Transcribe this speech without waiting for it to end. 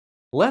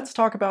Let's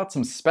talk about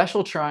some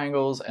special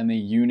triangles and the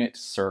unit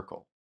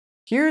circle.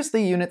 Here's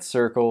the unit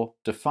circle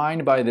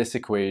defined by this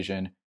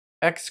equation,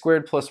 x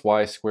squared plus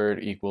y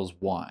squared equals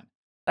 1.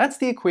 That's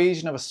the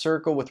equation of a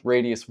circle with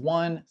radius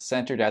 1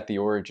 centered at the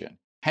origin,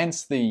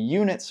 hence the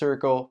unit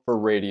circle for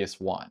radius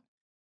 1.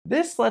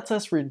 This lets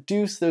us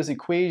reduce those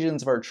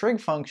equations of our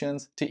trig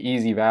functions to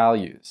easy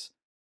values.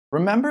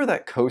 Remember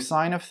that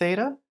cosine of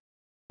theta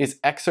is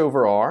x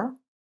over r,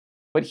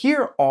 but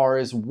here r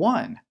is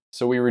 1,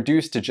 so we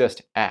reduce to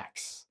just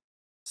x.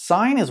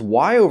 Sine is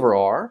y over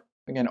r,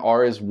 again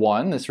r is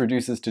 1, this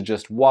reduces to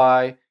just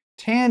y.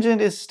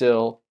 Tangent is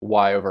still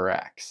y over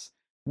x.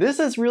 This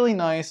is really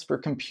nice for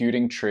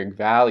computing trig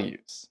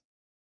values.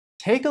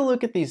 Take a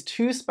look at these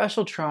two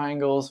special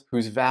triangles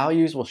whose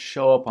values will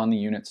show up on the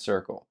unit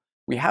circle.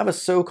 We have a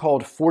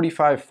so-called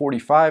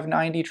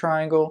 45-45-90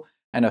 triangle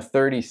and a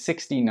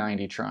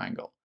 30-60-90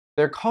 triangle.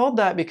 They're called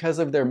that because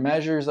of their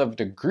measures of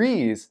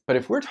degrees, but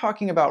if we're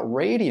talking about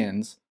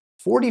radians,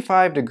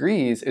 45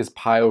 degrees is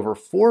pi over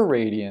 4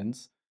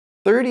 radians,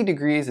 30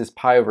 degrees is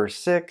pi over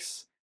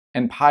 6,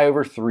 and pi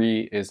over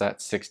 3 is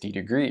at 60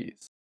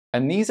 degrees.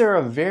 And these are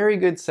a very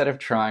good set of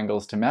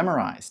triangles to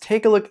memorize.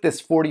 Take a look at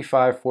this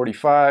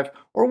 45-45,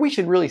 or we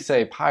should really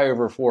say pi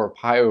over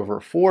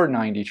 4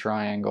 90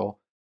 triangle.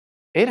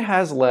 It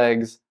has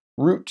legs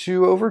root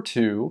 2 over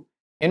 2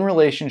 in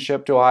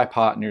relationship to a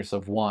hypotenuse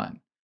of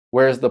 1,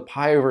 whereas the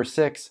pi over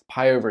 6,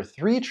 pi over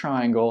 3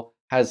 triangle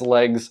has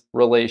legs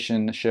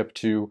relationship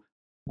to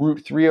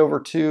root 3 over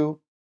 2,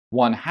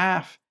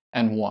 1/2,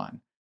 and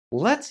 1.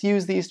 Let's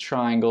use these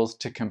triangles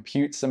to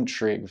compute some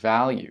trig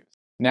values.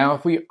 Now,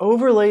 if we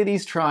overlay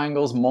these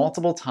triangles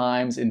multiple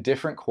times in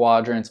different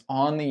quadrants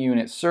on the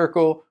unit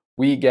circle,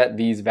 we get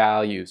these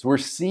values. We're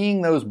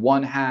seeing those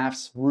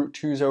 1/2s, root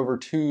 2's over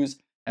 2's,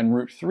 and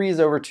root 3's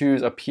over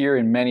 2's appear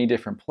in many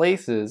different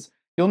places.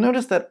 You'll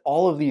notice that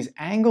all of these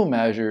angle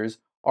measures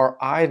are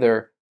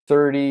either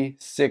 30,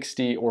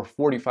 60, or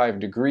 45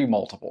 degree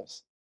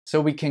multiples. So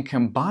we can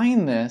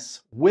combine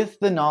this with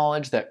the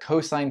knowledge that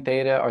cosine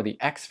theta are the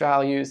x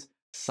values,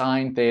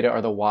 sine theta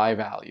are the y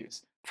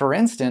values. For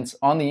instance,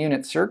 on the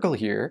unit circle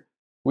here,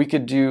 we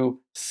could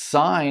do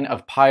sine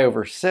of pi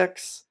over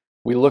 6.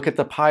 We look at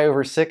the pi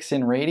over 6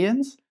 in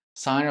radians,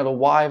 sine are the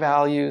y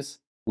values,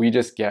 we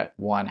just get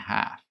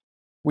 1/2.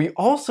 We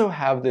also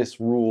have this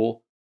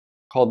rule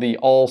called the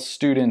all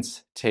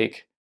students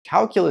take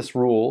calculus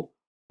rule,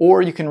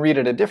 or you can read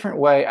it a different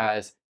way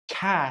as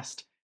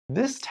cast.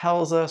 This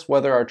tells us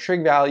whether our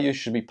trig values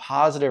should be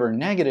positive or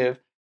negative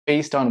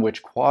based on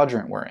which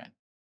quadrant we're in.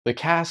 The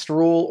cast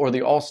rule, or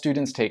the all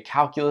students take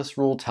calculus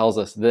rule, tells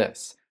us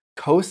this.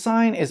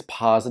 Cosine is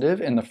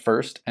positive in the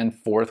first and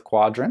fourth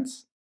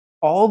quadrants.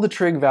 All the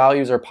trig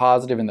values are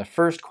positive in the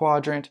first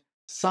quadrant.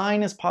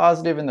 Sine is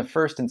positive in the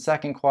first and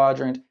second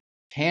quadrant.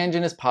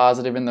 Tangent is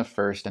positive in the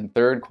first and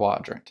third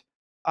quadrant.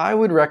 I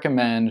would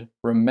recommend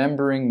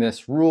remembering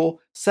this rule,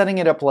 setting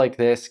it up like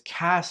this,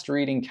 cast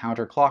reading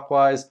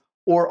counterclockwise,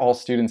 or all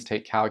students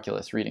take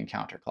calculus reading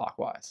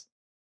counterclockwise.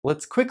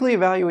 Let's quickly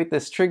evaluate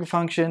this trig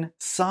function,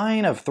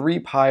 sine of 3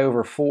 pi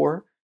over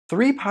 4.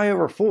 3 pi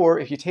over 4,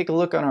 if you take a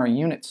look on our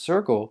unit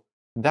circle,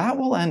 that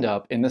will end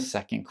up in the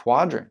second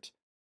quadrant.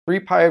 3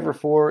 pi over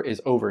 4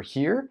 is over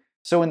here,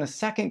 so in the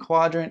second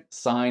quadrant,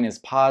 sine is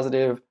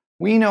positive.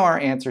 We know our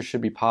answer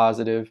should be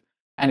positive.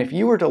 And if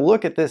you were to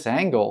look at this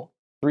angle,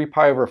 3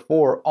 pi over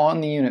 4 on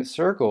the unit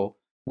circle,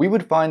 we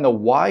would find the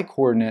y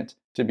coordinate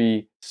to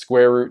be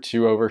square root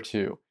 2 over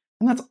 2.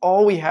 And that's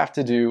all we have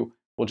to do.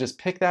 We'll just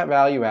pick that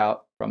value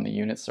out from the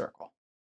unit circle.